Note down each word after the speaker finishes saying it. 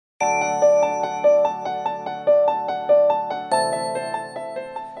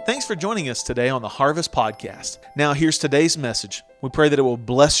Thanks for joining us today on the Harvest Podcast. Now here's today's message. We pray that it will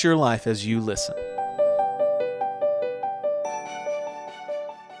bless your life as you listen.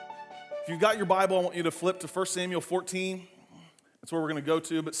 If you've got your Bible, I want you to flip to 1 Samuel 14. That's where we're going to go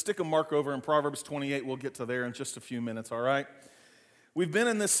to, but stick a mark over in Proverbs 28. We'll get to there in just a few minutes, all right? We've been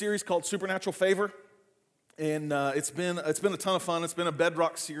in this series called Supernatural Favor, and it's been a ton of fun. It's been a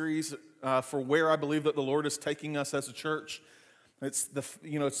bedrock series for where I believe that the Lord is taking us as a church.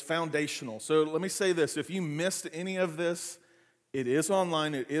 It's foundational. So let me say this: if you missed any of this, it is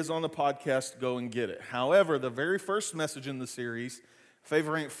online. It is on the podcast. Go and get it. However, the very first message in the series,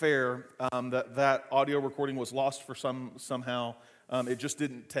 Favor Ain't Fair, that audio recording was lost for somehow. It just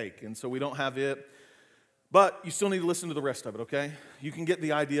didn't take, and so we don't have it. But you still need to listen to the rest of it, okay? You can get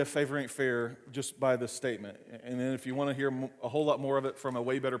the idea of favor ain't fair just by this statement. And then if you want to hear a whole lot more of it from a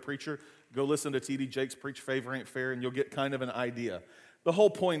way better preacher, go listen to T.D. Jakes preach Favor Ain't Fair, and you'll get kind of an idea. The whole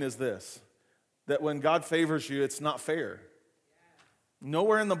point is this, that when God favors you, it's not fair.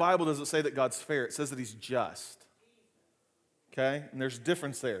 Nowhere in the Bible does it say that God's fair. It says that He's just, okay? And there's a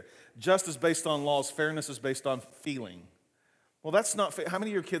difference there. Just is based on laws. Fairness is based on feeling. Well, that's not fair. How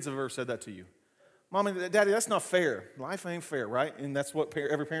many of your kids have ever said that to you? Mom and Daddy, that's not fair. Life ain't fair, right? And that's what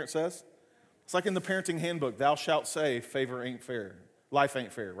every parent says. It's like in the parenting handbook, thou shalt say, favor ain't fair. Life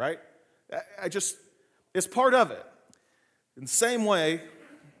ain't fair, right? It's part of it. In the same way,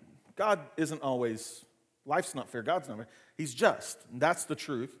 God isn't always, life's not fair, God's not fair. He's just, and that's the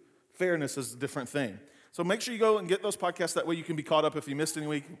truth. Fairness is a different thing. So make sure you go and get those podcasts. That way you can be caught up if you missed any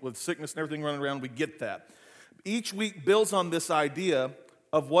week with sickness and everything running around. We get that. Each week builds on this idea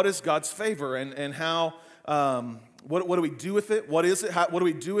of what is God's favor and how, what do we do with it? What is it? What do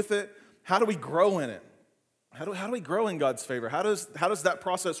we do with it? How do we grow in it? How do we grow in God's favor? How does that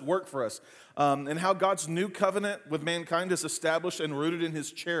process work for us? And how God's new covenant with mankind is established and rooted in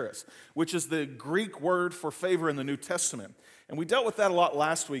His charis, which is the Greek word for favor in the New Testament. And we dealt with that a lot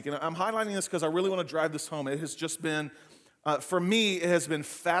last week. And I'm highlighting this because I really want to drive this home. It has just been, for me, it has been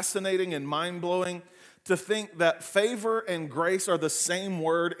fascinating and mind-blowing to think that favor and grace are the same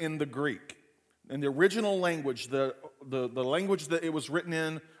word in the Greek. In the original language, the language that it was written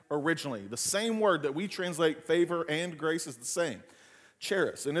in originally, the same word that we translate favor and grace is the same,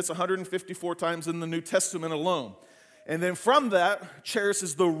 charis, and it's 154 times in the New Testament alone. And then from that, charis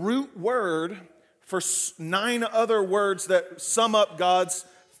is the root word for 9 other words that sum up God's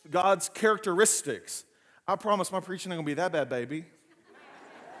characteristics. I promise my preaching ain't gonna be that bad, baby.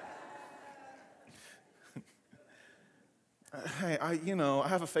 Hey, I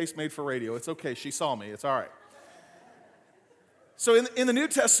have a face made for radio. It's okay. She saw me. It's all right. So in the New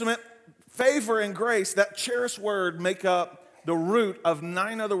Testament, favor and grace, that charis word, make up the root of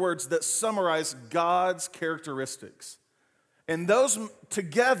 9 other words that summarize God's characteristics. And those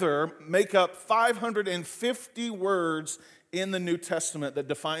together make up 550 words in the New Testament that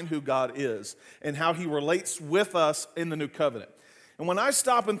define who God is and how He relates with us in the New Covenant. And when I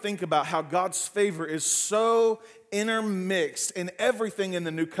stop and think about how God's favor is so intermixed in everything in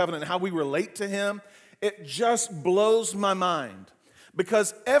the New Covenant and how we relate to Him, it just blows my mind.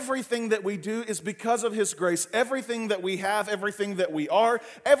 Because everything that we do is because of His grace. Everything that we have, everything that we are,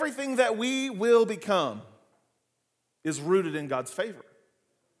 everything that we will become is rooted in God's favor.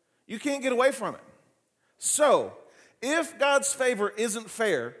 You can't get away from it. So, if God's favor isn't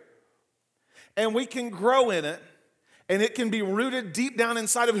fair, and we can grow in it, and it can be rooted deep down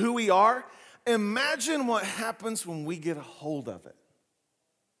inside of who we are, imagine what happens when we get a hold of it.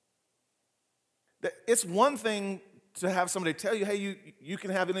 It's one thing to have somebody tell you, hey, you can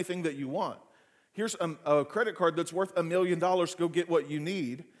have anything that you want. Here's a credit card that's worth $1 million, go get what you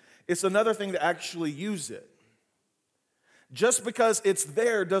need. It's another thing to actually use it. Just because it's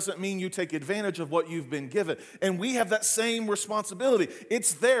there doesn't mean you take advantage of what you've been given. And we have that same responsibility.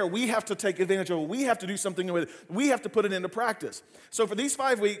 It's there. We have to take advantage of it. We have to do something with it. We have to put it into practice. So for these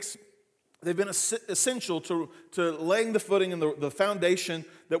 5 weeks, they've been essential to laying the footing and the foundation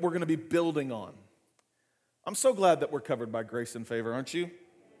that we're going to be building on. I'm so glad that we're covered by grace and favor, aren't you?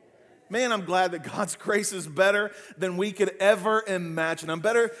 Man, I'm glad that God's grace is better than we could ever imagine.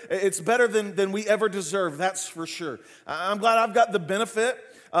 It's better than we ever deserve, that's for sure. I'm glad I've got the benefit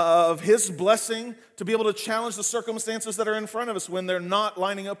of His blessing to be able to challenge the circumstances that are in front of us when they're not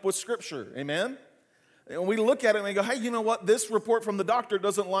lining up with Scripture. Amen? And we look at it and we go, hey, you know what? This report from the doctor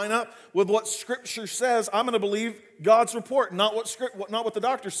doesn't line up with what Scripture says. I'm going to believe God's report, not what the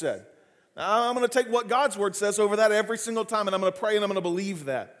doctor said. I'm going to take what God's Word says over that every single time, and I'm going to pray and I'm going to believe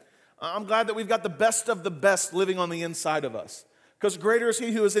that. I'm glad that we've got the best of the best living on the inside of us. Because greater is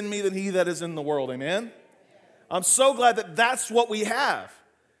He who is in me than he that is in the world. Amen? I'm so glad that that's what we have.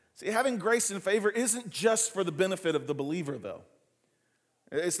 See, having grace and favor isn't just for the benefit of the believer, though.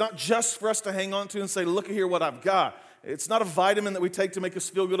 It's not just for us to hang on to and say, look at here what I've got. It's not a vitamin that we take to make us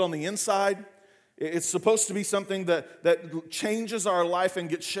feel good on the inside. It's supposed to be something that changes our life and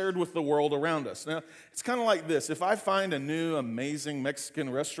gets shared with the world around us. Now, it's kind of like this. If I find a new, amazing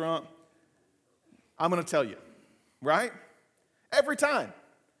Mexican restaurant, I'm going to tell you, right? Every time.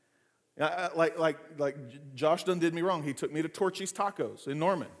 Like Josh done did me wrong. He took me to Torchy's Tacos in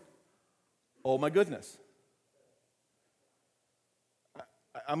Norman. Oh, my goodness.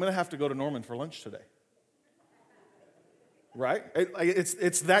 I'm going to have to go to Norman for lunch today. Right?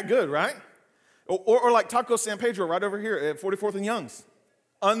 It's that good, right? Or like Taco San Pedro right over here at 44th and Young's.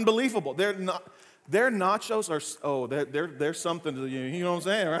 Unbelievable. Their nachos are, they're something to you know what I'm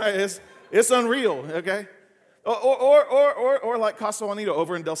saying, right? It's unreal, okay? Or like Casa Juanito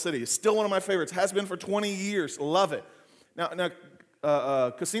over in Del City. It's still one of my favorites. Has been for 20 years. Love it. Now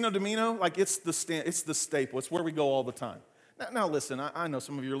Casino Domino, like it's the staple. It's where we go all the time. Now listen, I know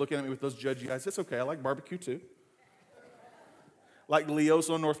some of you are looking at me with those judgy eyes. It's okay. I like barbecue too. Like Leo's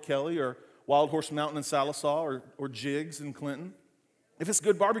on North Kelly or Wild Horse Mountain in Salisaw or Jigs in Clinton. If it's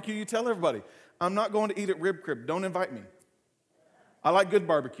good barbecue, you tell everybody. I'm not going to eat at Rib Crib. Don't invite me. I like good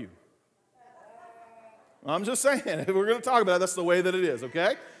barbecue. I'm just saying, if we're going to talk about it, that's the way that it is,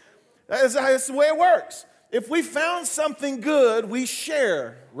 okay? That's the way it works. If we found something good, we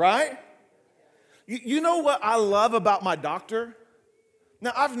share, right? You know what I love about my doctor?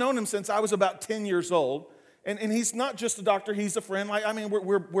 Now, I've known him since I was about 10 years old, and he's not just a doctor, he's a friend.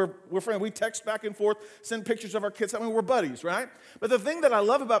 We're friends. We text back and forth, send pictures of our kids. We're buddies, right? But the thing that I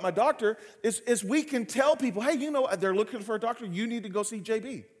love about my doctor is we can tell people, hey, you know, they're looking for a doctor. You need to go see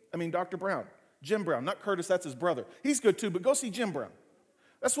Dr. Brown. Jim Brown, not Curtis, that's his brother. He's good too, but go see Jim Brown.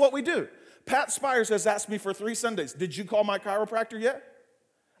 That's what we do. Pat Spires has asked me for 3 Sundays, did you call my chiropractor yet?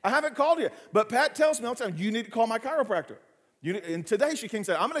 I haven't called yet, but Pat tells me all the time, you need to call my chiropractor. And today she came and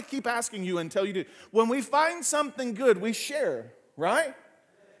said, I'm going to keep asking you until you do. When we find something good, we share, right?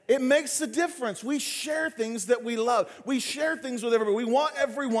 It makes a difference. We share things that we love. We share things with everybody. We want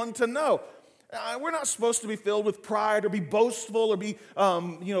everyone to know. We're not supposed to be filled with pride or be boastful or be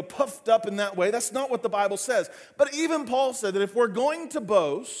puffed up in that way. That's not what the Bible says. But even Paul said that if we're going to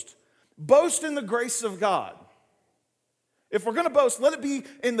boast in the grace of God. If we're going to boast, let it be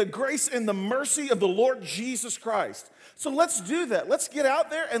in the grace and the mercy of the Lord Jesus Christ. So let's do that. Let's get out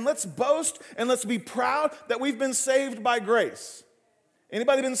there and let's boast and let's be proud that we've been saved by grace.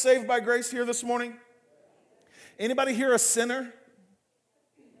 Anybody been saved by grace here this morning? Anybody here a sinner?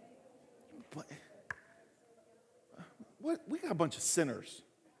 What? We got a bunch of sinners.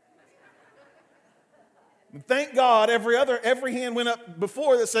 Thank God every hand went up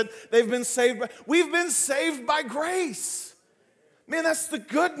before that said they've been saved. We've been saved by grace. Man, that's the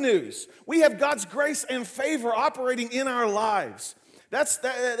good news. We have God's grace and favor operating in our lives.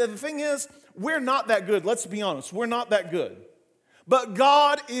 The thing is, we're not that good. Let's be honest. We're not that good. But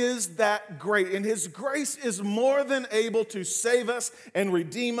God is that great, and His grace is more than able to save us and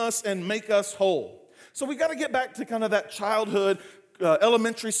redeem us and make us whole. So we got to get back to kind of that childhood,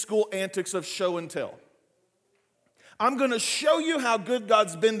 elementary school antics of show and tell. I'm going to show you how good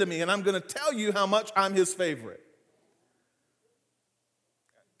God's been to me, and I'm going to tell you how much I'm His favorite.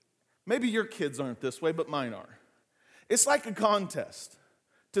 Maybe your kids aren't this way, but mine are. It's like a contest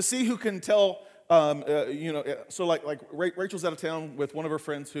to see who can tell, so like Rachel's out of town with one of her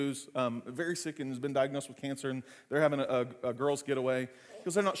friends who's very sick and has been diagnosed with cancer, and they're having a girls' getaway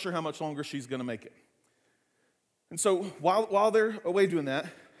because they're not sure how much longer she's going to make it. And so while they're away doing that,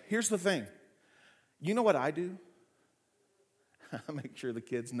 here's the thing. You know what I do? I make sure the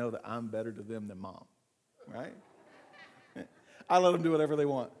kids know that I'm better to them than mom, right? I let them do whatever they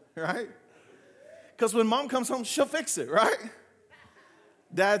want, right? Because when mom comes home, she'll fix it, right?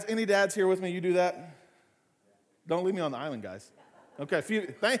 Dads, any dads here with me? You do that? Don't leave me on the island, guys. Okay,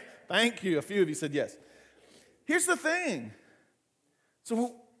 thank you. A few of you said yes. Here's the thing.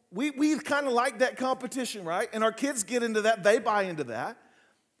 So we kind of like that competition, right? And our kids get into that. They buy into that.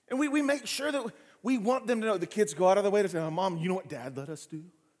 And we make sure that we want them to know. The kids go out of the way to say, oh, Mom, you know what Dad let us do?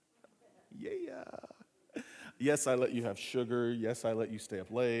 Yeah. Yes, I let you have sugar. Yes, I let you stay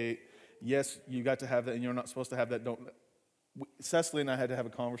up late. Yes, you got to have that, and you're not supposed to have that. Cecily and I had to have a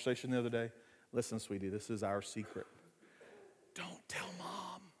conversation the other day. Listen, sweetie, this is our secret. Don't tell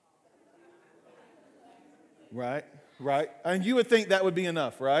Mom. Right? And you would think that would be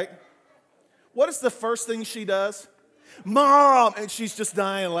enough, right? What is the first thing she does? Mom! And she's just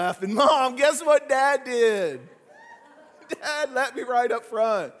dying laughing. Mom, guess what Dad did? Dad let me right up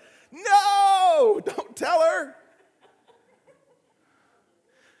front. No! Don't tell her.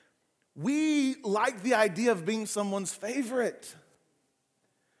 We like the idea of being someone's favorite.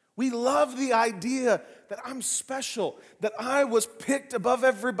 We love the idea that I'm special, that I was picked above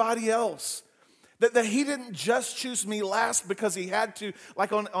everybody else. That he didn't just choose me last because he had to,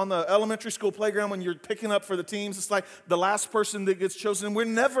 like on the elementary school playground when you're picking up for the teams, it's like the last person that gets chosen. And we're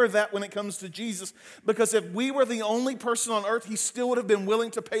never that when it comes to Jesus, because if we were the only person on earth, he still would have been willing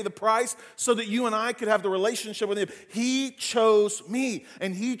to pay the price so that you and I could have the relationship with him. He chose me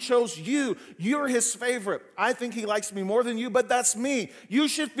and he chose you. You're his favorite. I think he likes me more than you, but that's me. You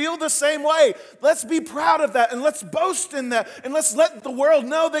should feel the same way. Let's be proud of that and let's boast in that and let's let the world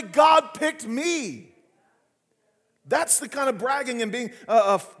know that God picked me. That's the kind of bragging and being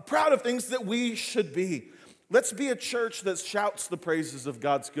proud of things that we should be. Let's be a church that shouts the praises of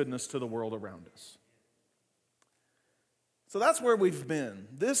God's goodness to the world around us. So that's where we've been.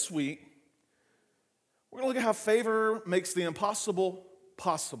 This week, we're going to look at how favor makes the impossible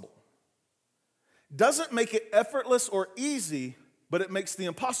possible. Doesn't make it effortless or easy, but it makes the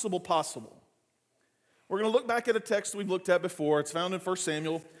impossible possible. We're going to look back at a text we've looked at before. It's found in 1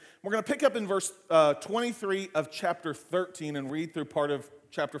 Samuel. We're going to pick up in verse 23 of chapter 13 and read through part of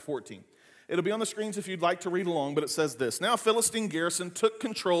chapter 14. It'll be on the screens if you'd like to read along, but it says this. Now a Philistine garrison took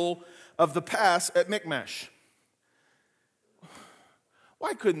control of the pass at Michmash.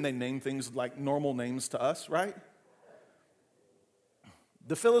 Why couldn't they name things like normal names to us, right?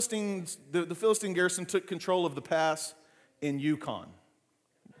 The Philistine garrison took control of the pass in Yukon,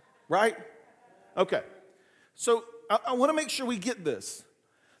 right? Okay, so I want to make sure we get this.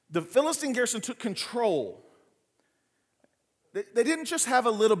 The Philistine garrison took control. They didn't just have a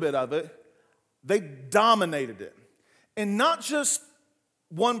little bit of it, they dominated it. And not just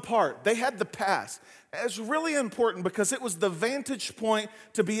one part, they had the pass. It's really important because it was the vantage point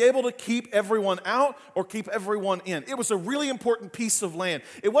to be able to keep everyone out or keep everyone in. It was a really important piece of land.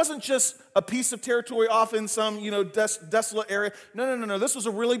 It wasn't just a piece of territory off in some, desolate area. No. This was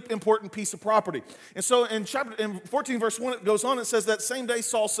a really important piece of property. And so in 14 verse 1, it goes on, it says that same day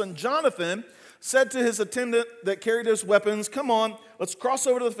Saul's son Jonathan said to his attendant that carried his weapons, "Come on, let's cross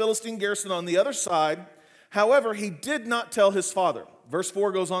over to the Philistine garrison on the other side." However, he did not tell his father. Verse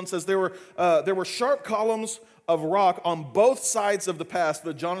 4 goes on and says, there were sharp columns of rock on both sides of the pass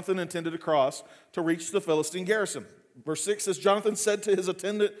that Jonathan intended to cross to reach the Philistine garrison. Verse 6 says, Jonathan said to his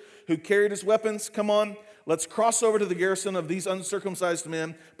attendant who carried his weapons, "Come on, let's cross over to the garrison of these uncircumcised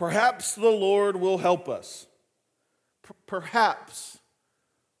men. Perhaps the Lord will help us." Perhaps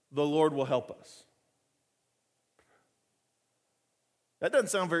the Lord will help us. That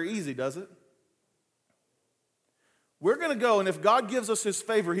doesn't sound very easy, does it? We're going to go, and if God gives us his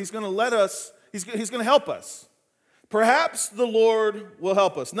favor, he's going to let us, he's going to help us. Perhaps the Lord will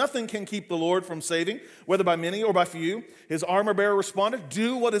help us. Nothing can keep the Lord from saving, whether by many or by few. His armor bearer responded,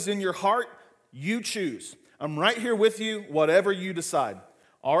 "Do what is in your heart, you choose. I'm right here with you, whatever you decide."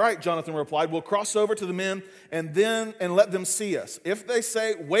 "All right," Jonathan replied, "we'll cross over to the men and let them see us. If they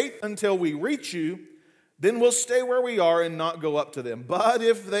say, 'Wait until we reach you,' then we'll stay where we are and not go up to them. But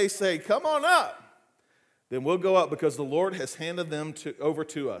if they say, 'Come on up,' then we'll go up because the Lord has handed them over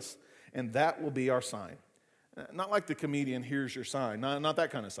to us, and that will be our sign." Not like the comedian, "Here's your sign." Not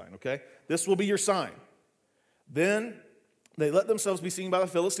that kind of sign, okay? This will be your sign. Then they let themselves be seen by the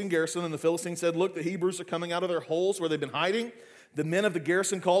Philistine garrison, and the Philistines said, "Look, the Hebrews are coming out of their holes where they've been hiding." The men of the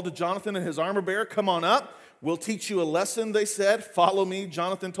garrison called to Jonathan and his armor bearer, "Come on up. We'll teach you a lesson," they said. "Follow me,"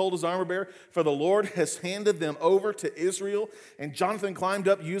 Jonathan told his armor bearer, "for the Lord has handed them over to Israel." And Jonathan climbed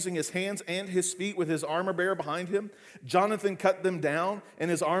up using his hands and his feet with his armor bearer behind him. Jonathan cut them down, and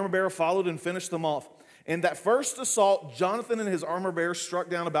his armor bearer followed and finished them off. In that first assault, Jonathan and his armor bearer struck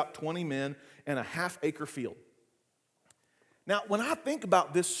down about 20 men in a half-acre field. Now, when I think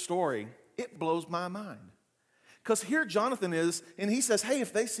about this story, it blows my mind. Because here Jonathan is, and he says, hey,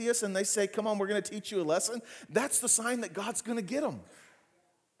 if they see us and they say, "Come on, we're going to teach you a lesson," that's the sign that God's going to get them.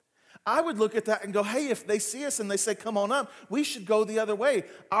 I would look at that and go, hey, if they see us and they say, "Come on up," we should go the other way.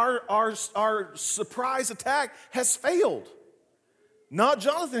 Our surprise attack has failed. Not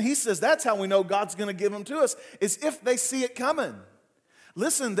Jonathan. He says that's how we know God's going to give them to us, is if they see it coming.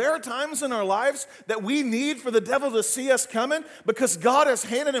 Listen, there are times in our lives that we need for the devil to see us coming because God has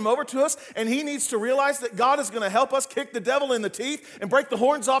handed him over to us, and he needs to realize that God is going to help us kick the devil in the teeth and break the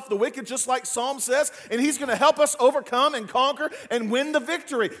horns off the wicked, just like Psalm says, and he's going to help us overcome and conquer and win the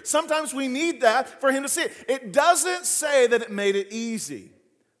victory. Sometimes we need that for him to see it. It doesn't say that it made it easy.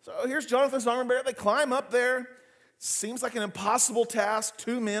 So here's Jonathan's armor bearer. They climb up there. Seems like an impossible task,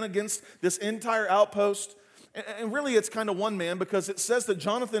 2 men against this entire outpost. And really, it's kind of one man because it says that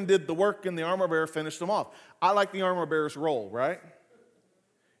Jonathan did the work and the armor bearer finished them off. I like the armor bearer's role, right?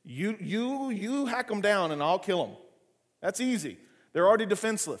 You hack them down and I'll kill them. That's easy. They're already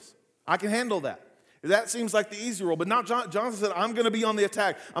defenseless. I can handle that. That seems like the easy role. But now Jonathan said, I'm going to be on the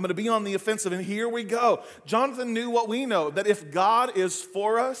attack. I'm going to be on the offensive. And here we go. Jonathan knew what we know, that if God is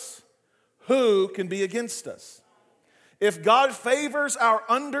for us, who can be against us? If God favors our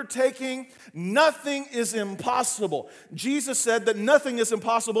undertaking, nothing is impossible. Jesus said that nothing is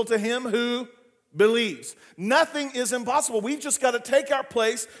impossible to him who believes. Nothing is impossible. We've just got to take our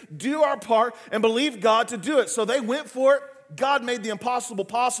place, do our part, and believe God to do it. So they went for it. God made the impossible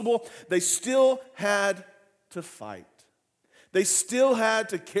possible. They still had to fight. They still had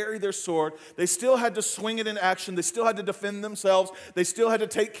to carry their sword. They still had to swing it in action. They still had to defend themselves. They still had to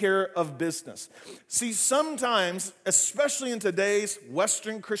take care of business. See, sometimes, especially in today's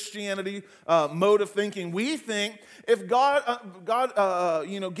Western Christianity mode of thinking, we think if God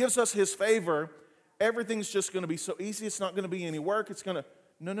gives us his favor, everything's just going to be so easy. It's not going to be any work. It's going to,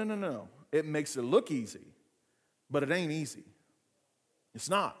 no. It makes it look easy, but it ain't easy. It's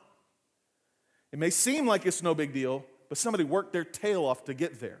not. It may seem like it's no big deal, but somebody worked their tail off to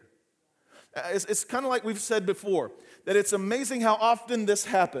get there. It's kind of like we've said before, that it's amazing how often this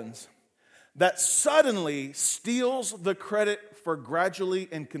happens, that suddenly steals the credit for gradually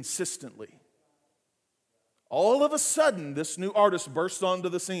and consistently. All of a sudden, this new artist bursts onto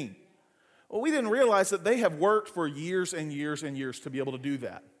the scene. Well, we didn't realize that they have worked for years and years and years to be able to do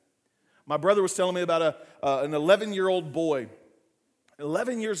that. My brother was telling me about an 11-year-old boy,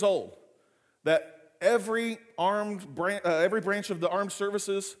 11 years old, that every branch of the armed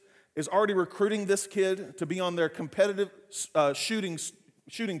services is already recruiting this kid to be on their competitive shooting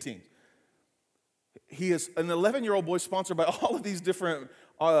team. He is an 11-year-old boy sponsored by all of these different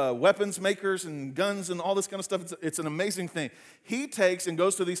weapons makers and guns and all this kind of stuff. It's an amazing thing. He takes and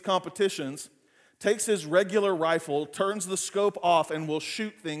goes to these competitions, takes his regular rifle, turns the scope off, and will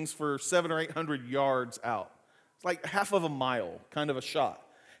shoot things for 700 or 800 yards out. It's like half of a mile kind of a shot.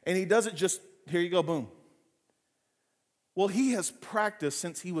 And he does it just, here you go, boom. Well, he has practiced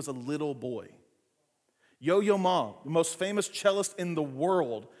since he was a little boy. Yo-Yo Ma, the most famous cellist in the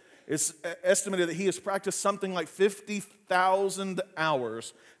world, it's estimated that he has practiced something like 50,000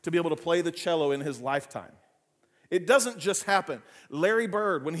 hours to be able to play the cello in his lifetime. It doesn't just happen. Larry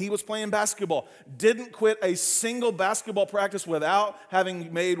Bird, when he was playing basketball, didn't quit a single basketball practice without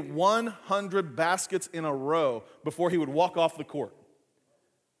having made 100 baskets in a row before he would walk off the court.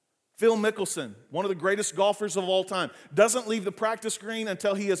 Phil Mickelson, one of the greatest golfers of all time, doesn't leave the practice green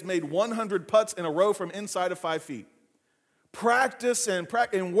until he has made 100 putts in a row from inside of 5 feet. Practice and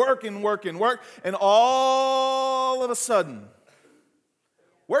work, and all of a sudden,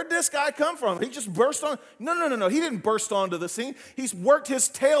 where'd this guy come from? He just burst on? No. He didn't burst onto the scene. He's worked his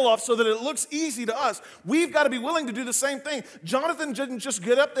tail off so that it looks easy to us. We've got to be willing to do the same thing. Jonathan didn't just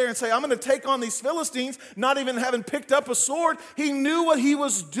get up there and say, I'm going to take on these Philistines, not even having picked up a sword. He knew what he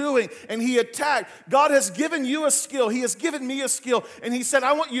was doing, and he attacked. God has given you a skill. He has given me a skill, and he said,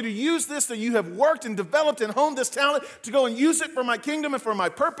 I want you to use this that you have worked and developed and honed this talent to go and use it for my kingdom and for my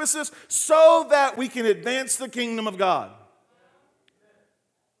purposes so that we can advance the kingdom of God.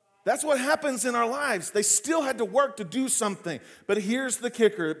 That's what happens in our lives. They still had to work to do something. But here's the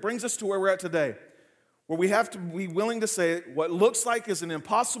kicker. It brings us to where we're at today, where we have to be willing to say what looks like is an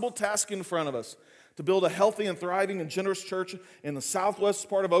impossible task in front of us. To build a healthy and thriving and generous church in the southwest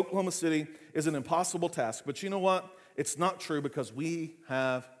part of Oklahoma City is an impossible task. But you know what? It's not true because we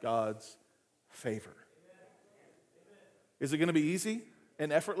have God's favor. Is it going to be easy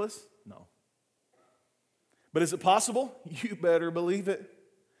and effortless? No. But is it possible? You better believe it.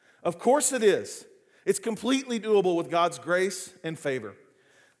 Of course it is. It's completely doable with God's grace and favor.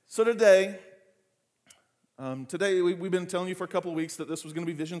 So today we've been telling you for a couple of weeks that this was going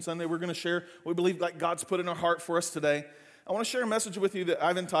to be Vision Sunday. We're going to share what we believe that God's put in our heart for us today. I want to share a message with you that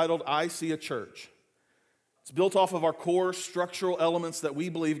I've entitled, I See a Church. It's built off of our core structural elements that we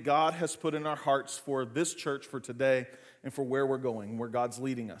believe God has put in our hearts for this church for today and for where we're going, where God's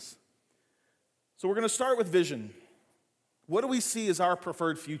leading us. So we're going to start with vision. What do we see as our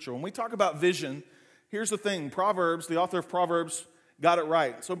preferred future? When we talk about vision, here's the thing. Proverbs, the author of Proverbs, got it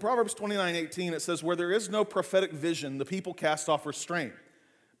right. So in Proverbs 29:18, it says, where there is no prophetic vision, the people cast off restraint.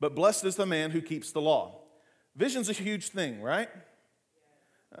 But blessed is the man who keeps the law. Vision's a huge thing, right?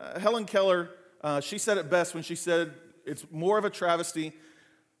 Helen Keller, she said it best when she said, it's more of a travesty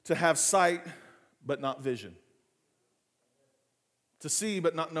to have sight but not vision. To see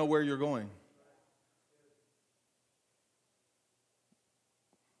but not know where you're going.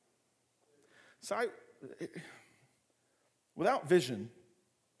 Sight, without vision,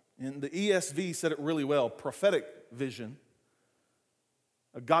 and the ESV said it really well, prophetic vision,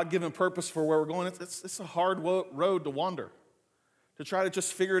 a God-given purpose for where we're going. It's a hard road to wander. To try to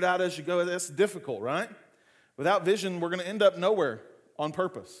just figure it out as you go, that's difficult, right? Without vision, we're going to end up nowhere on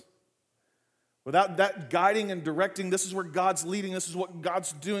purpose. Without that guiding and directing, this is where God's leading, this is what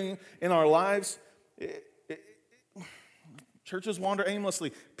God's doing in our lives. Churches wander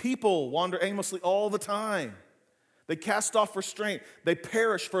aimlessly. People wander aimlessly all the time. They cast off restraint. They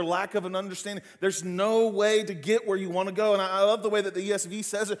perish for lack of an understanding. There's no way to get where you want to go. And I love the way that the ESV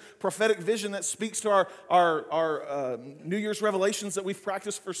says it, prophetic vision that speaks to our New Year's revelations that we've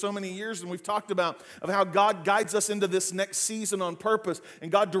practiced for so many years and we've talked about, of how God guides us into this next season on purpose.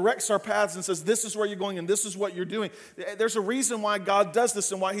 And God directs our paths and says, this is where you're going and this is what you're doing. There's a reason why God does this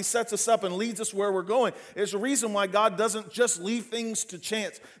and why he sets us up and leads us where we're going. There's a reason why God doesn't just leave things to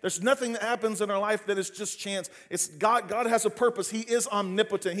chance. There's nothing that happens in our life that is just chance. It's God has a purpose. He is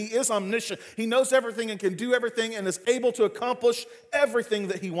omnipotent. He is omniscient. He knows everything and can do everything and is able to accomplish everything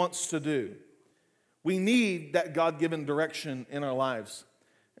that he wants to do. We need that God-given direction in our lives.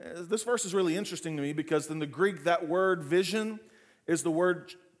 This verse is really interesting to me because in the Greek, that word vision is the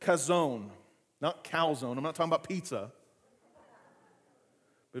word kazone, not calzone. I'm not talking about pizza.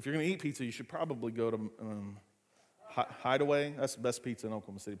 But if you're going to eat pizza, you should probably go to Hideaway. That's the best pizza in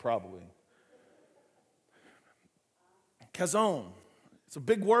Oklahoma City, probably. Kazon. It's a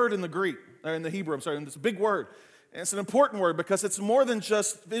big word in the Greek, or in the Hebrew, I'm sorry, and it's a big word. And it's an important word because it's more than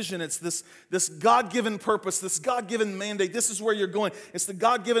just vision. It's this God-given purpose, this God-given mandate. This is where you're going. It's the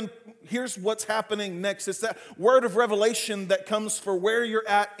God-given, here's what's happening next. It's that word of revelation that comes for where you're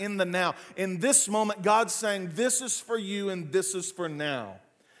at in the now. In this moment, God's saying, this is for you and this is for now.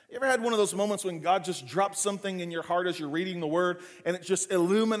 You ever had one of those moments when God just drops something in your heart as you're reading the word and it just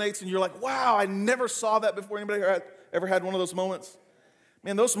illuminates and you're like, wow, I never saw that before. Anybody ever had one of those moments?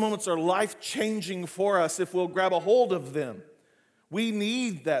 Man, those moments are life-changing for us if we'll grab a hold of them. We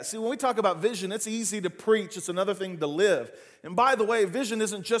need that. See, when we talk about vision, it's easy to preach. It's another thing to live. And by the way, vision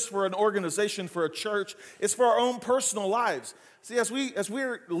isn't just for an organization, for a church. It's for our own personal lives. See, as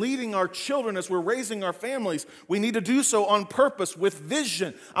we're leading our children, as we're raising our families, we need to do so on purpose with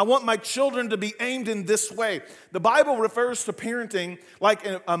vision. I want my children to be aimed in this way. The Bible refers to parenting like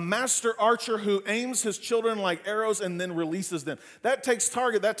a master archer who aims his children like arrows and then releases them. That takes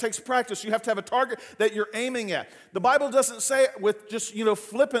target. That takes practice. You have to have a target that you're aiming at. The Bible doesn't say it with just,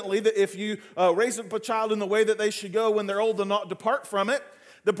 flippantly that if you raise up a child in the way that they should go when they're old, they'll not depart from it.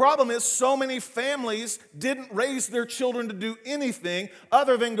 The problem is so many families didn't raise their children to do anything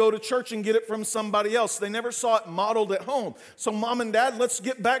other than go to church and get it from somebody else. They never saw it modeled at home. So mom and dad, let's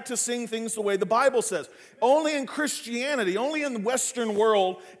get back to seeing things the way the Bible says. Only in Christianity, only in the Western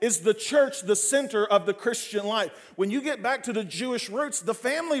world is the church the center of the Christian life. When you get back to the Jewish roots, the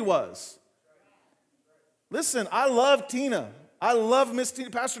family was. Listen, I love Tina. I love Miss Tina,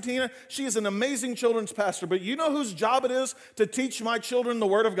 Pastor Tina. She is an amazing children's pastor. But you know whose job it is to teach my children the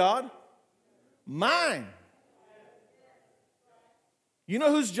Word of God? Mine. You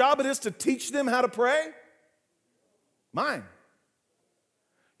know whose job it is to teach them how to pray? Mine.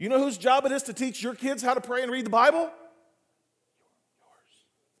 You know whose job it is to teach your kids how to pray and read the Bible? Yours.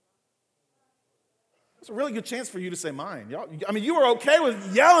 It's a really good chance for you to say mine. You were okay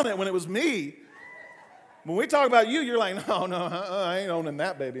with yelling it when it was me. When we talk about you, you're like, no, I ain't owning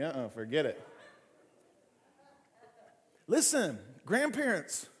that, baby. Forget it. Listen,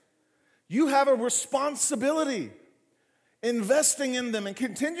 grandparents, you have a responsibility investing in them and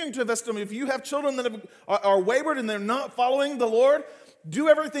continuing to invest in them. If you have children that are wayward and they're not following the Lord, do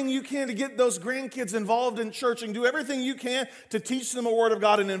everything you can to get those grandkids involved in church and do everything you can to teach them a word of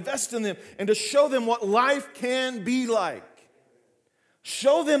God and invest in them and to show them what life can be like.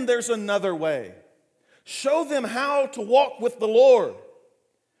 Show them there's another way. Show them how to walk with the Lord.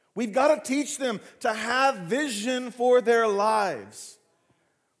 We've got to teach them to have vision for their lives.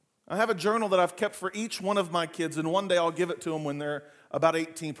 I have a journal that I've kept for each one of my kids, and one day I'll give it to them when they're about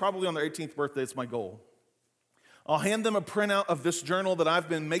 18, probably on their 18th birthday. It's my goal. I'll hand them a printout of this journal that I've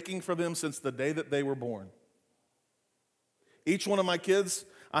been making for them since the day that they were born. Each one of my kids,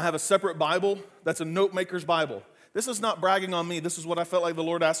 I have a separate Bible that's a note maker's Bible. This is not bragging on me. This is what I felt like the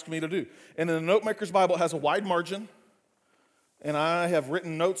Lord asked me to do. And the note maker's Bible has a wide margin, and I have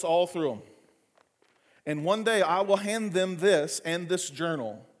written notes all through them. And one day I will hand them this and this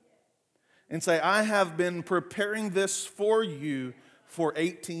journal and say, I have been preparing this for you for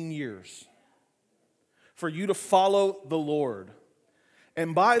 18 years, for you to follow the Lord.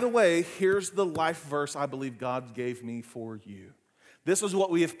 And by the way, here's the life verse I believe God gave me for you. This is what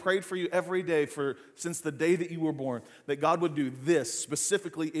we have prayed for you every day since the day that you were born, that God would do this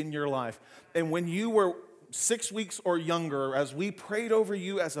specifically in your life. And when you were 6 weeks or younger, as we prayed over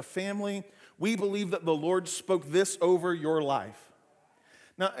you as a family, we believe that the Lord spoke this over your life.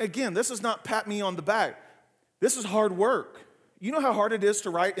 Now, again, this is not pat me on the back. This is hard work. You know how hard it is to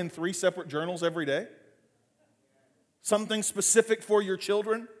write in 3 separate journals every day? Something specific for your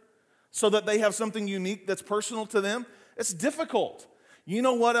children so that they have something unique that's personal to them. It's difficult. You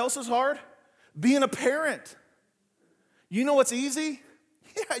know what else is hard? Being a parent. You know what's easy?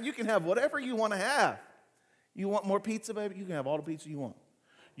 Yeah, you can have whatever you want to have. You want more pizza, baby? You can have all the pizza you want.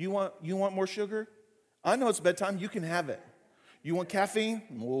 You want more sugar? I know it's bedtime. You can have it. You want caffeine?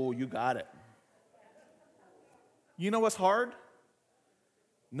 Oh, you got it. You know what's hard?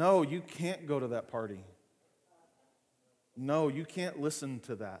 No, you can't go to that party. No, you can't listen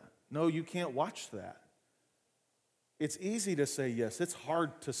to that. No, you can't watch that. It's easy to say yes. It's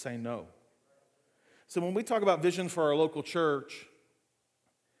hard to say no. So when we talk about vision for our local church,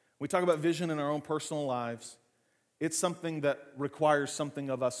 we talk about vision in our own personal lives, it's something that requires something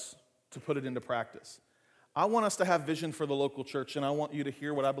of us to put it into practice. I want us to have vision for the local church, and I want you to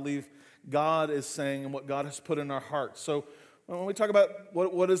hear what I believe God is saying and what God has put in our hearts. So when we talk about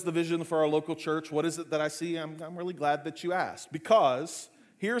what is the vision for our local church, what is it that I see, I'm really glad that you asked. Because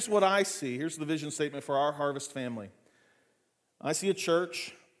here's what I see. Here's the vision statement for our Harvest family. I see a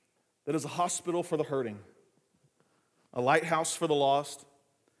church that is a hospital for the hurting, a lighthouse for the lost,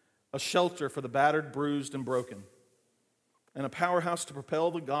 a shelter for the battered, bruised, and broken, and a powerhouse to propel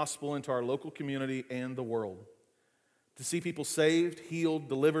the gospel into our local community and the world. To see people saved, healed,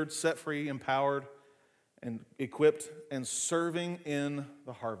 delivered, set free, empowered, and equipped, and serving in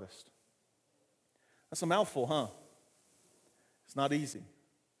the harvest. That's a mouthful, huh? It's not easy.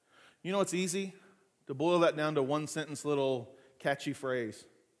 You know it's easy? To boil that down to one sentence, little catchy phrase.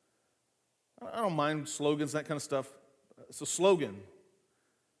 I don't mind slogans, that kind of stuff. It's a slogan.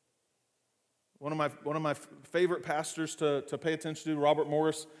 One of my favorite pastors to pay attention to, Robert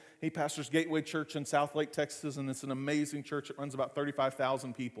Morris, he pastors Gateway Church in Southlake, Texas, and it's an amazing church. It runs about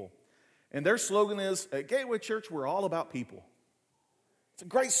 35,000 people. And their slogan is, at Gateway Church, we're all about people. It's a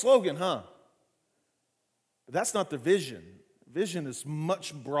great slogan, huh? But that's not the vision. Vision is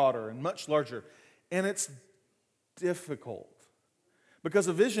much broader and much larger, and it's difficult. Because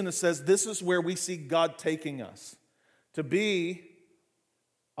a vision that says this is where we see God taking us, to be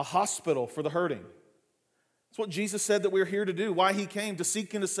a hospital for the hurting. That's what Jesus said that we're here to do, why he came, to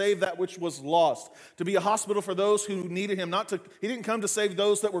seek and to save that which was lost, to be a hospital for those who needed him. He didn't come to save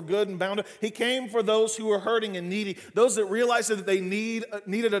those that were good and bound. He came for those who were hurting and needy, those that realized that they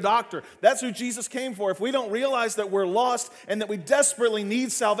needed a doctor. That's who Jesus came for. If we don't realize that we're lost and that we desperately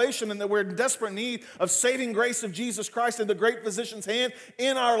need salvation and that we're in desperate need of saving grace of Jesus Christ and the great physician's hand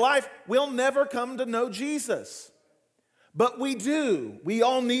in our life, we'll never come to know Jesus. But we do. We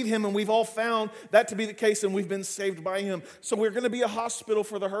all need him, and we've all found that to be the case, and we've been saved by him. So we're going to be a hospital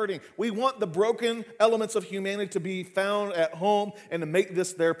for the hurting. We want the broken elements of humanity to be found at home and to make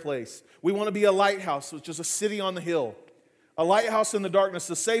this their place. We want to be a lighthouse, which is a city on the hill. A lighthouse in the darkness,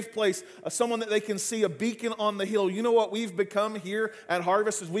 a safe place, someone that they can see, a beacon on the hill. You know what we've become here at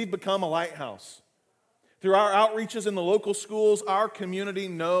Harvest is we've become a lighthouse. Through our outreaches in the local schools, our community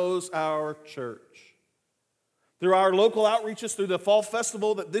knows our church. Through our local outreaches, through the fall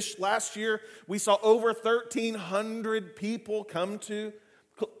festival that this last year, we saw over 1,300 people come to.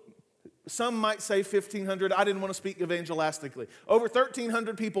 Some might say 1,500. I didn't want to speak evangelistically. Over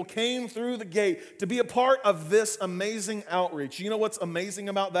 1,300 people came through the gate to be a part of this amazing outreach. You know what's amazing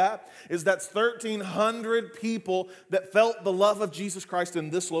about that? Is that's 1,300 people that felt the love of Jesus Christ in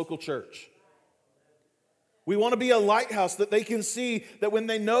this local church. We want to be a lighthouse that they can see, that when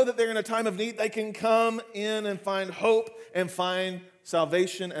they know that they're in a time of need, they can come in and find hope and find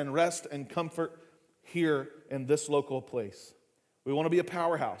salvation and rest and comfort here in this local place. We want to be a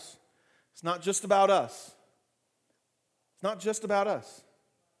powerhouse. It's not just about us. It's not just about us.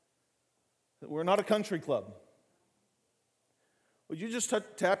 We're not a country club. Would you just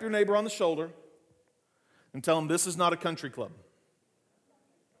tap your neighbor on the shoulder and tell him this is not a country club?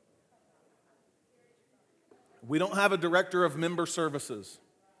 We don't have a director of member services.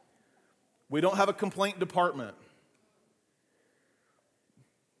 We don't have a complaint department.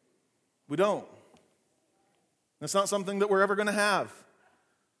 We don't. That's not something that we're ever going to have.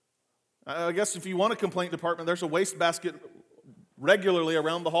 I guess if you want a complaint department, there's a wastebasket regularly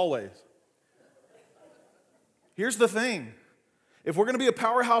around the hallways. Here's the thing. If we're going to be a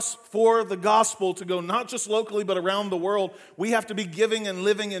powerhouse for the gospel to go not just locally but around the world, we have to be giving and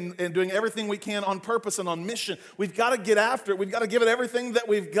living and doing everything we can on purpose and on mission. We've got to get after it. We've got to give it everything that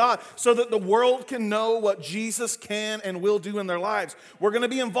we've got so that the world can know what Jesus can and will do in their lives. We're going to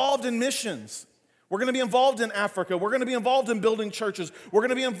be involved in missions. We're going to be involved in Africa. We're going to be involved in building churches. We're going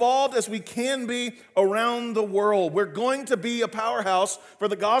to be involved as we can be around the world. We're going to be a powerhouse for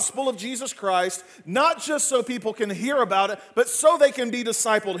the gospel of Jesus Christ, not just so people can hear about it, but so they can be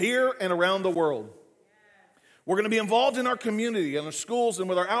discipled here and around the world. We're going to be involved in our community, in our schools, and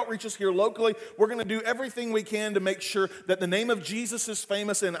with our outreaches here locally. We're going to do everything we can to make sure that the name of Jesus is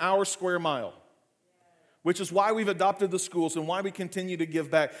famous in our square mile. Which is why we've adopted the schools and why we continue to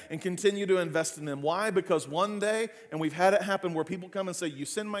give back and continue to invest in them. Why? Because one day, and we've had it happen where people come and say, you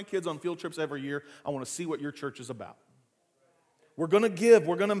send my kids on field trips every year. I want to see what your church is about. We're going to give.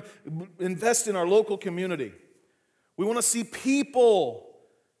 We're going to invest in our local community. We want to see people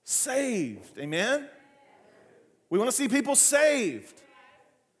saved. Amen? We want to see people saved.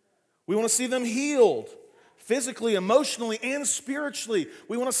 We want to see them healed physically, emotionally, and spiritually.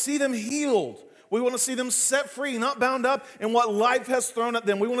 We want to see them healed. We want to see them set free, not bound up in what life has thrown at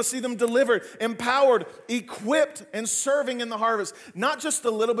them. We want to see them delivered, empowered, equipped, and serving in the harvest. Not just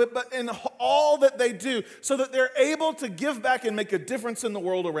a little bit, but in all that they do, so that they're able to give back and make a difference in the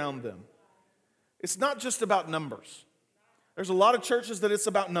world around them. It's not just about numbers. There's a lot of churches that it's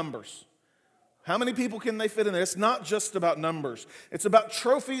about numbers. How many people can they fit in there? It's not just about numbers. It's about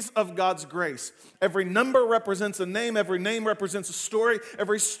trophies of God's grace. Every number represents a name. Every name represents a story.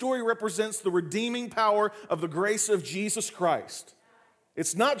 Every story represents the redeeming power of the grace of Jesus Christ.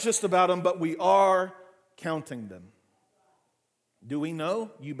 It's not just about them, but we are counting them. Do we know?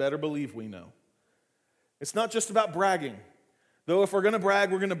 You better believe we know. It's not just about bragging. Though if we're going to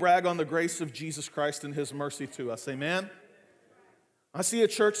brag on the grace of Jesus Christ and His mercy to us. Amen? I see a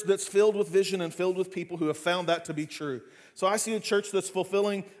church that's filled with vision and filled with people who have found that to be true. So I see a church that's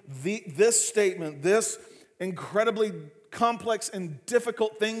fulfilling this statement, this incredibly complex and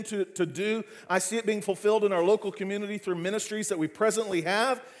difficult thing to do. I see it being fulfilled in our local community through ministries that we presently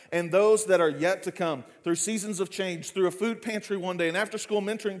have and those that are yet to come, through seasons of change, through a food pantry one day, an after-school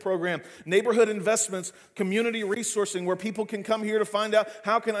mentoring program, neighborhood investments, community resourcing, where people can come here to find out,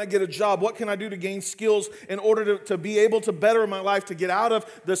 how can I get a job? What can I do to gain skills in order to be able to better my life, to get out of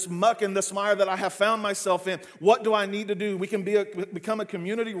this muck and this mire that I have found myself in? What do I need to do? We can become a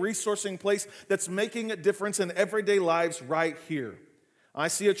community resourcing place that's making a difference in everyday lives right here. I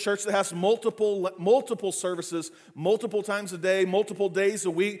see a church that has multiple services, multiple times a day, multiple days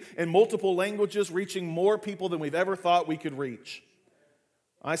a week, in multiple languages, reaching more people than we've ever thought we could reach.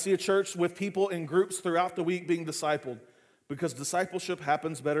 I see a church with people in groups throughout the week being discipled, because discipleship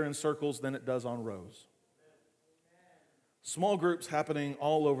happens better in circles than it does on rows. Small groups happening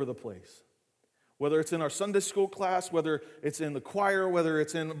all over the place. Whether it's in our Sunday school class, whether it's in the choir, whether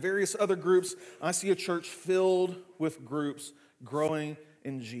it's in various other groups, I see a church filled with groups growing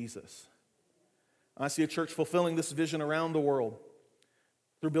in Jesus. I see a church fulfilling this vision around the world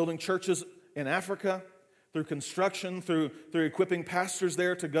through building churches in Africa, through construction, through equipping pastors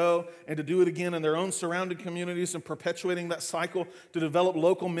there to go and to do it again in their own surrounding communities, and perpetuating that cycle to develop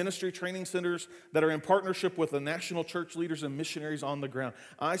local ministry training centers that are in partnership with the national church leaders and missionaries on the ground.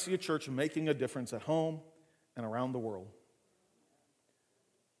 I see a church making a difference at home and around the world.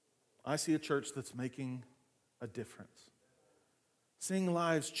 I see a church that's making a difference, seeing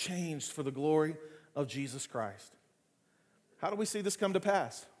lives changed for the glory of Jesus Christ. How do we see this come to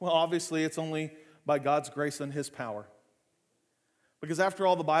pass? Well, obviously, it's only by God's grace and His power. Because after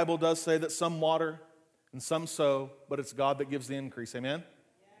all, the Bible does say that some water and some sow, but it's God that gives the increase. Amen?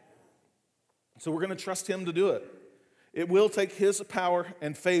 So we're going to trust Him to do it. It will take His power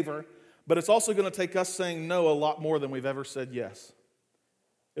and favor, but it's also going to take us saying no a lot more than we've ever said yes.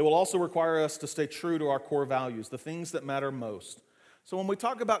 It will also require us to stay true to our core values, the things that matter most. So when we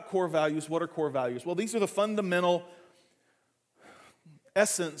talk about core values, what are core values? Well, these are the fundamental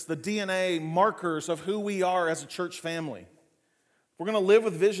essence, the DNA markers of who we are as a church family. If we're going to live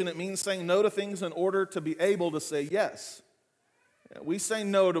with vision, it means saying no to things in order to be able to say yes. We say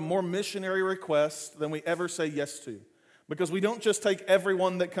no to more missionary requests than we ever say yes to, because we don't just take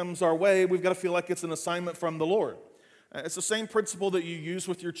everyone that comes our way. We've got to feel like it's an assignment from the Lord. It's the same principle that you use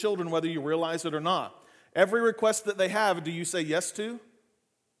with your children, whether you realize it or not. Every request that they have, do you say yes to?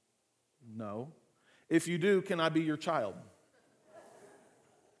 No. If you do, can I be your child?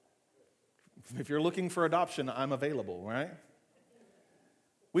 If you're looking for adoption, I'm available, right?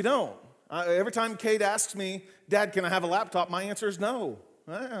 We don't. Every time Kate asks me, Dad, can I have a laptop? My answer is no.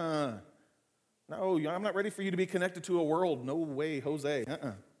 No, I'm not ready for you to be connected to a world. No way, Jose.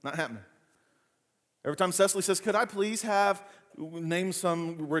 Not happening. Every time Cecily says, could I please name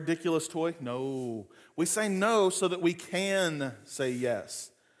some ridiculous toy? No. We say no so that we can say yes.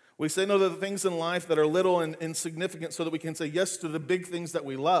 We say no to the things in life that are little and insignificant so that we can say yes to the big things that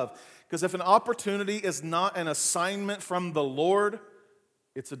we love. Because if an opportunity is not an assignment from the Lord,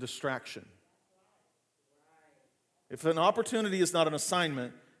 it's a distraction. If an opportunity is not an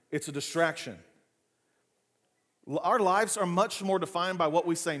assignment, it's a distraction. Our lives are much more defined by what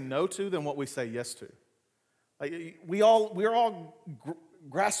we say no to than what we say yes to. We're all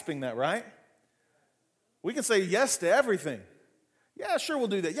grasping that, right? We can say yes to everything. Yeah, sure, we'll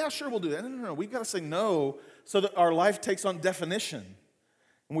do that. Yeah, sure, we'll do that. No. We've got to say no so that our life takes on definition.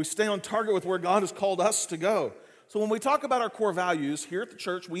 And we stay on target with where God has called us to go. So when we talk about our core values, here at the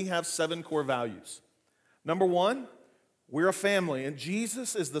church, we have 7 core values. Number 1, we're a family, and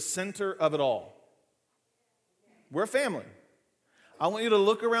Jesus is the center of it all. We're a family. I want you to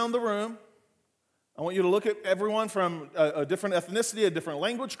look around the room. I want you to look at everyone from a different ethnicity, a different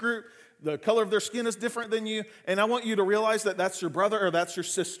language group. The color of their skin is different than you. And I want you to realize that that's your brother or that's your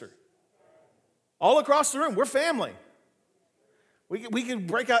sister. All across the room, we're family. We can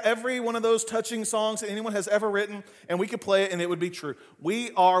break out every one of those touching songs that anyone has ever written, and we could play it, and it would be true. We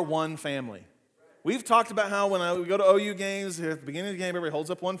are one family. We've talked about how when we go to OU games, at the beginning of the game, everybody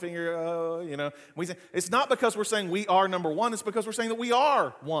holds up one finger, We say, it's not because we're saying we are number one, it's because we're saying that we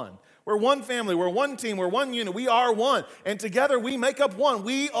are one. We're one family, we're one team, we're one unit, we are one. And together we make up one.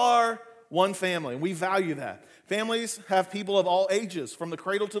 We are one family, and we value that. Families have people of all ages, from the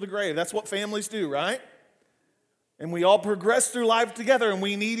cradle to the grave. That's what families do, right? And we all progress through life together, and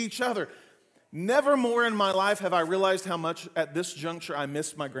we need each other. Never more in my life have I realized how much at this juncture I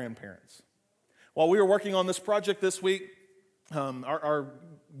miss my grandparents. While we were working on this project this week, our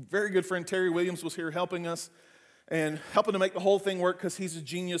very good friend Terry Williams was here helping us and helping to make the whole thing work because he's a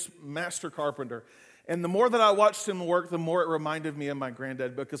genius master carpenter. And the more that I watched him work, the more it reminded me of my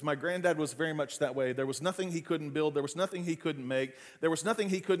granddad, because my granddad was very much that way. There was nothing he couldn't build. There was nothing he couldn't make. There was nothing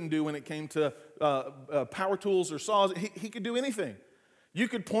he couldn't do when it came to power tools or saws. He could do anything. You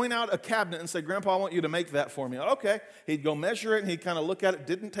could point out a cabinet and say, Grandpa, I want you to make that for me. Okay. He'd go measure it, and he'd kind of look at it,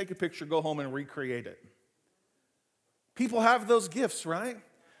 didn't take a picture, go home and recreate it. People have those gifts, right?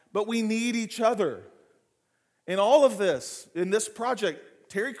 But we need each other. In all of this, in this project,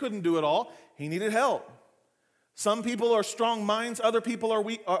 Terry couldn't do it all. He needed help. Some people are strong minds, other people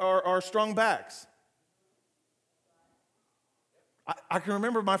are strong backs. I can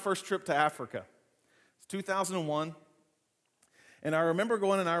remember my first trip to Africa. It's 2001. And I remember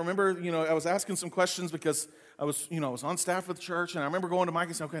going, and I remember, I was asking some questions because I was on staff with the church, and I remember going to Mike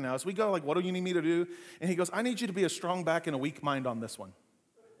and saying, okay, now as we go, what do you need me to do? And he goes, I need you to be a strong back and a weak mind on this one.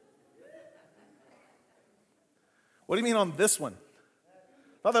 What do you mean on this one?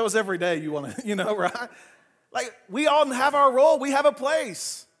 I thought that was every day you want to, right? We all have our role. We have a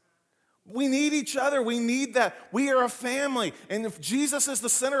place. We need each other. We need that. We are a family. And if Jesus is the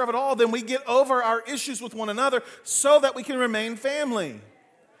center of it all, then we get over our issues with one another so that we can remain family.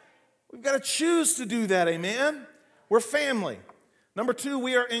 We've got to choose to do that, amen? We're family. Number 2,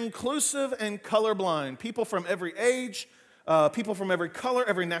 we are inclusive and colorblind. People from every age, people from every color,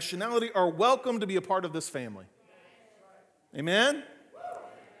 every nationality are welcome to be a part of this family. Amen?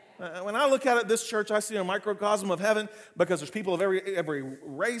 When I look at it, this church, I see a microcosm of heaven because there's people of every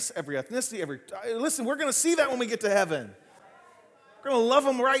race, every ethnicity, listen, we're going to see that when we get to heaven. We're going to love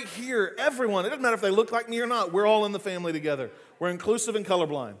them right here, everyone. It doesn't matter if they look like me or not. We're all in the family together. We're inclusive and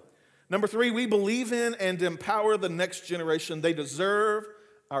colorblind. Number 3, we believe in and empower the next generation. They deserve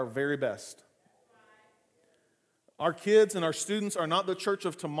our very best. Our kids and our students are not the church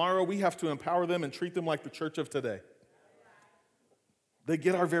of tomorrow. We have to empower them and treat them like the church of today. They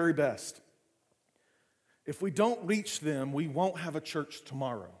get our very best. If we don't reach them, we won't have a church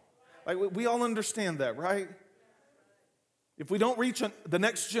tomorrow. We all understand that, right? If we don't reach the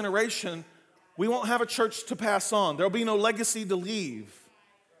next generation, we won't have a church to pass on. There'll be no legacy to leave.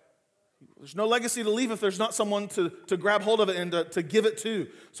 There's no legacy to leave if there's not someone to grab hold of it and to give it to.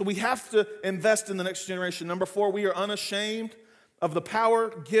 So we have to invest in the next generation. Number 4, we are unashamed of the power,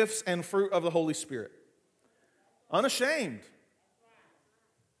 gifts, and fruit of the Holy Spirit. Unashamed.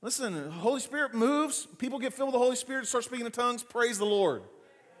 Listen, the Holy Spirit moves. People get filled with the Holy Spirit, start speaking in tongues. Praise the Lord.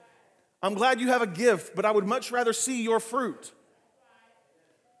 I'm glad you have a gift, but I would much rather see your fruit.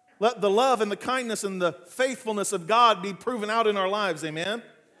 Let the love and the kindness and the faithfulness of God be proven out in our lives, amen?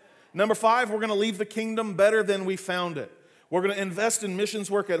 Number 5, we're going to leave the kingdom better than we found it. We're going to invest in missions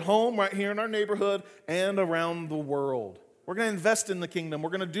work at home, right here in our neighborhood, and around the world. We're going to invest in the kingdom.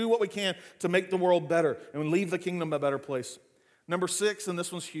 We're going to do what we can to make the world better and leave the kingdom a better place. Number 6, and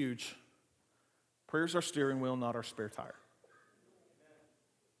this one's huge. Prayer's our steering wheel, not our spare tire.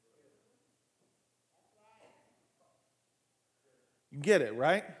 You get it,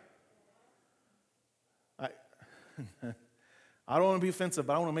 right? I don't want to be offensive,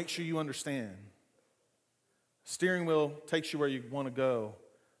 but I want to make sure you understand. Steering wheel takes you where you want to go.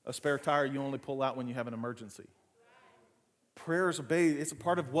 A spare tire you only pull out when you have an emergency. Prayer is it's a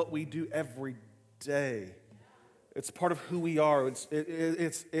part of what we do every day. It's part of who we are. It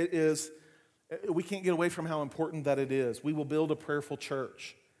is. We can't get away from how important that it is. We will build a prayerful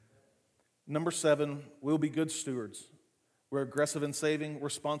church. Number 7, we'll be good stewards. We're aggressive in saving,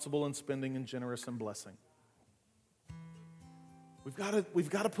 responsible in spending, and generous in blessing. We've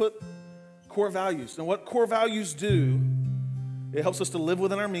got to put core values. And what core values do, it helps us to live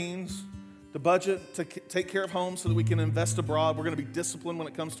within our means, to budget, to take care of home so that we can invest abroad. We're going to be disciplined when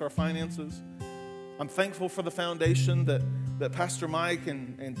it comes to our finances. I'm thankful for the foundation that Pastor Mike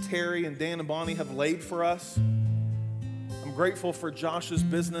and Terry and Dan and Bonnie have laid for us. I'm grateful for Josh's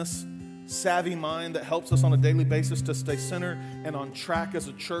business savvy mind that helps us on a daily basis to stay centered and on track as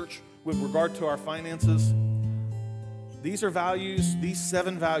a church with regard to our finances. These are values, these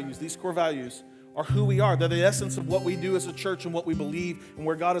 7 values, these core values are who we are. They're the essence of what we do as a church and what we believe and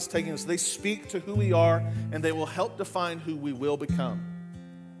where God is taking us. They speak to who we are, and they will help define who we will become.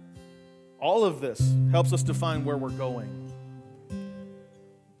 All of this helps us define where we're going.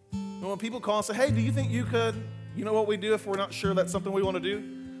 And when people call and say, hey, do you think you could? You know what we do if we're not sure that's something we want to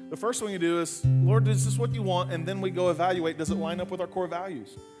do? The first thing you do is, Lord, is this what you want? And then we go evaluate, does it line up with our core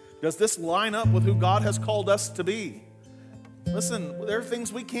values? Does this line up with who God has called us to be? Listen, there are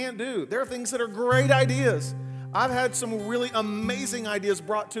things we can't do. There are things that are great ideas. I've had some really amazing ideas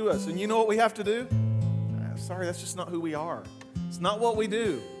brought to us. And you know what we have to do? Sorry, that's just not who we are. It's not what we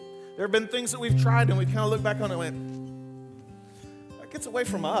do. There have been things that we've tried and we kind of look back on it and went, that gets away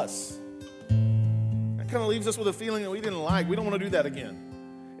from us. That kind of leaves us with a feeling that we didn't like. We don't want to do that again.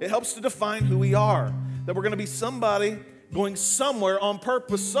 It helps to define who we are, that we're going to be somebody going somewhere on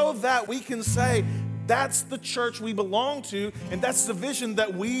purpose so that we can say, that's the church we belong to, and that's the vision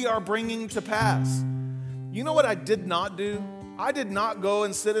that we are bringing to pass. You know what I did not do? I did not go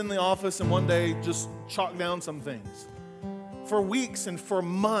and sit in the office and one day just chalk down some things. For weeks and for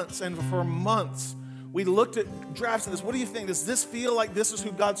months, we looked at drafts of this. What do you think? Does this feel like this is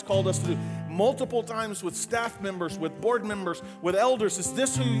who God's called us to do? Multiple times with staff members, with board members, with elders. Is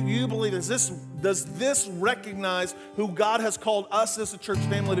this who you believe? Does this recognize who God has called us as a church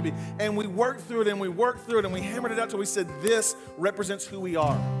family to be? And we worked through it and we hammered it out till we said this represents who we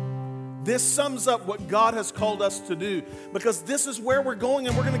are. This sums up what God has called us to do, because this is where we're going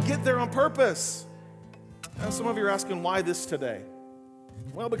and we're going to get there on purpose. Now, some of you are asking, why this today?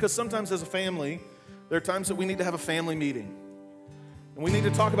 Well, because sometimes as a family, there are times that we need to have a family meeting. And we need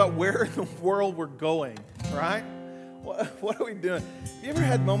to talk about where in the world we're going, right? What are we doing? Have you ever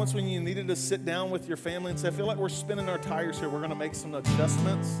had moments when you needed to sit down with your family and say, I feel like we're spinning our tires here. We're going to make some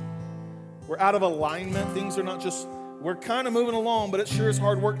adjustments. We're out of alignment. Things are not just, we're kind of moving along, but it sure is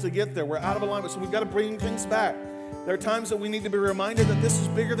hard work to get there. We're out of alignment, so we've got to bring things back. There are times that we need to be reminded that this is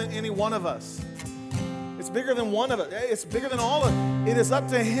bigger than any one of us. It's bigger than one of us. It's bigger than all of us. It is up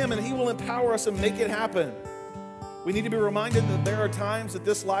to Him, and He will empower us and make it happen. We need to be reminded that there are times that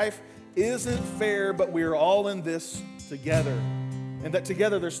this life isn't fair, but we are all in this together. And that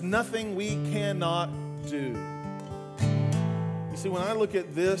together there's nothing we cannot do. You see, when I look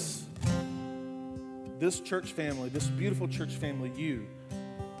at this church family, this beautiful church family,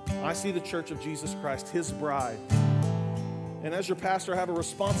 I see the church of Jesus Christ, His bride. And as your pastor, I have a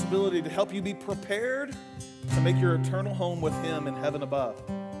responsibility to help you be prepared to make your eternal home with Him in heaven above.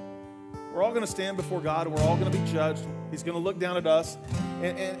 We're all going to stand before God, and we're all going to be judged. He's going to look down at us.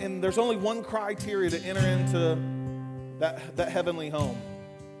 And there's only one criteria to enter into that heavenly home.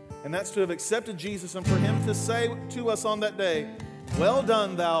 And that's to have accepted Jesus and for Him to say to us on that day, well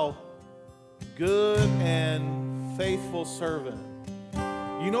done, thou good and faithful servant.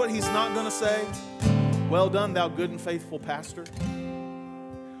 You know what He's not going to say? Well done, thou good and faithful pastor.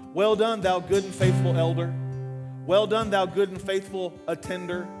 Well done, thou good and faithful elder. Well done, thou good and faithful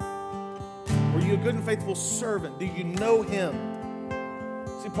attender. Were you a good and faithful servant? Do you know Him?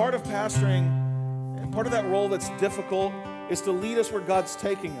 See, part of pastoring and part of that role that's difficult is to lead us where God's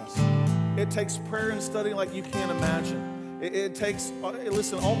taking us. It takes prayer and study like you can't imagine. It takes,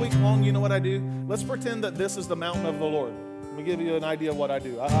 listen, all week long, you know what I do? Let's pretend that this is the mountain of the Lord. Let me give you an idea of what I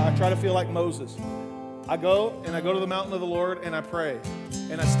do. I try to feel like Moses. I go to the mountain of the Lord and I pray.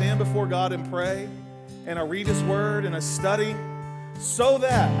 And I stand before God and pray. And I read His Word and I study, so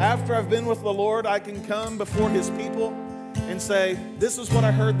that after I've been with the Lord, I can come before His people and say, this is what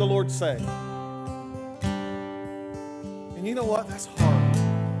I heard the Lord say. And you know what? That's hard.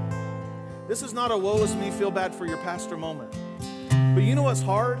 This is not a woe is me, feel bad for your pastor moment. But you know what's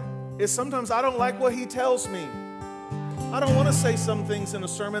hard? Is sometimes I don't like what He tells me. I don't want to say some things in a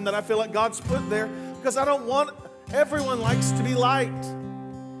sermon that I feel like God's put there because I don't want, everyone likes to be liked.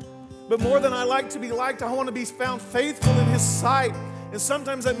 But more than I like to be liked, I want to be found faithful in His sight. And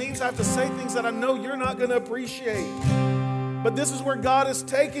sometimes that means I have to say things that I know you're not going to appreciate. But this is where God is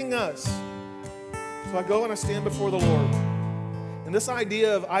taking us. So I go and I stand before the Lord. And this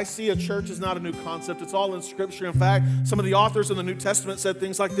idea of I see a church is not a new concept. It's all in Scripture. In fact, some of the authors in the New Testament said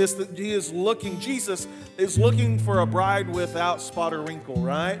things like this, that Jesus is looking for a bride without spot or wrinkle,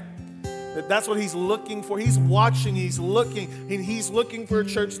 right? That's what He's looking for. He's watching, He's looking, and He's looking for a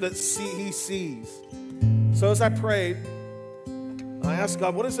church that He sees. So as I prayed, I asked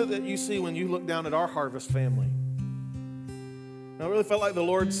God, what is it that you see when you look down at our Harvest family? And I really felt like the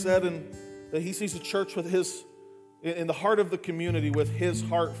Lord said that He sees a church with in the heart of the community, with His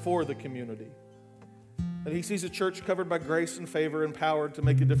heart for the community. That He sees a church covered by grace and favor, empowered to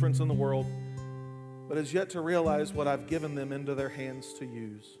make a difference in the world, but has yet to realize what I've given them into their hands to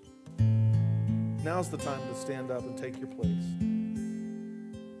use. Now's the time to stand up and take your place.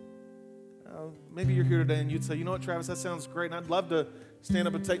 Maybe you're here today and you'd say, you know what, Travis, that sounds great, and I'd love to stand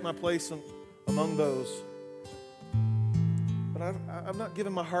up and take my place among those. But I've not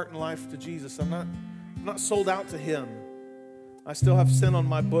given my heart and life to Jesus. I'm not sold out to Him. I still have sin on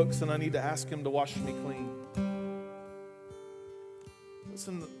my books, and I need to ask Him to wash me clean.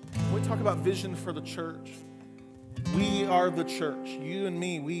 Listen, when we talk about vision for the church, we are the church. You and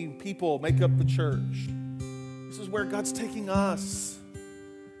me, we people make up the church. This is where God's taking us.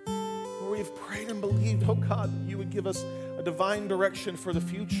 Where we've prayed and believed, oh God, that You would give us a divine direction for the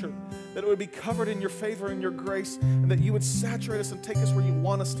future, that it would be covered in Your favor and Your grace, and that You would saturate us and take us where You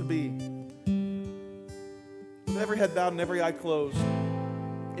want us to be. With every head bowed and every eye closed,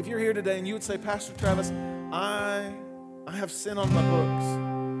 if you're here today and you would say, Pastor Travis, I have sin on my books.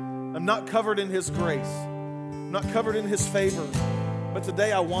 I'm not covered in His grace. I'm not covered in His favor. But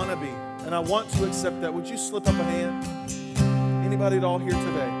today I want to be, and I want to accept that. Would you slip up a hand? Anybody at all here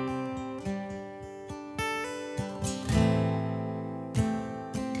today?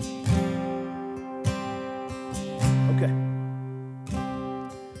 Okay.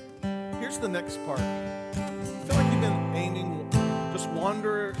 Here's the next part. I feel like you've been just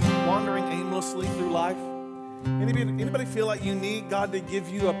wandering aimlessly through life. Anybody feel like you need God to give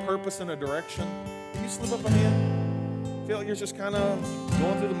you a purpose and a direction? Can you slip up a hand? Feel like you're just kind of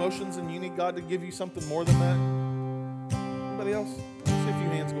going through the motions and you need God to give you something more than that? Anybody else? I see a few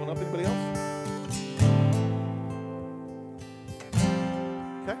hands going up. Anybody else?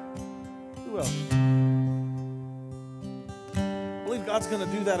 Okay. Who else? I believe God's going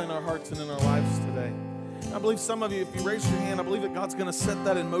to do that in our hearts and in our lives today. I believe some of you, if you raise your hand, I believe that God's going to set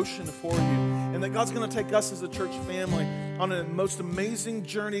that in motion for you, and that God's going to take us as a church family on a most amazing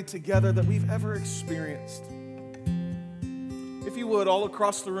journey together that we've ever experienced. If you would, all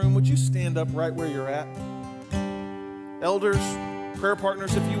across the room, would you stand up right where you're at? Elders, prayer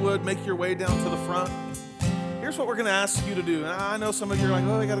partners, if you would, make your way down to the front. Here's what we're going to ask you to do. And I know some of you are like,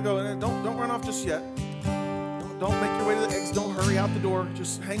 oh, I got to go. And don't run off just yet. Don't make your way to the exit. Don't hurry out the door.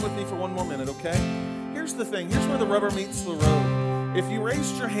 Just hang with me for one more minute, okay? Here's the thing. Here's where the rubber meets the road. If you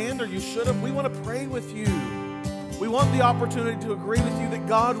raised your hand, or you should have, we want to pray with you. We want the opportunity to agree with you that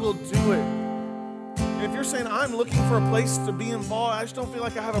God will do it. And if you're saying, I'm looking for a place to be involved, I just don't feel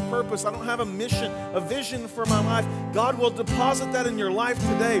like I have a purpose, I don't have a mission, a vision for my life, God will deposit that in your life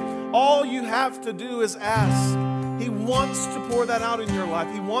today. All you have to do is ask. He wants to pour that out in your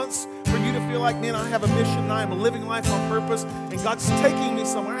life. He wants for you to feel like, man, I have a mission and I am living life on purpose, and God's taking me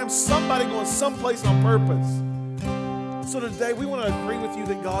somewhere. I am somebody going someplace on purpose. So today we want to agree with you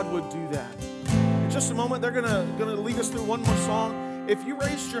that God would do that. In just a moment, they're gonna lead us through one more song. If you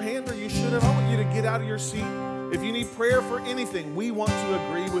raised your hand, or you should have, I want you to get out of your seat. If you need prayer for anything, we want to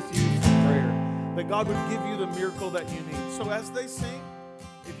agree with you for prayer, that God would give you the miracle that you need. So as they sing,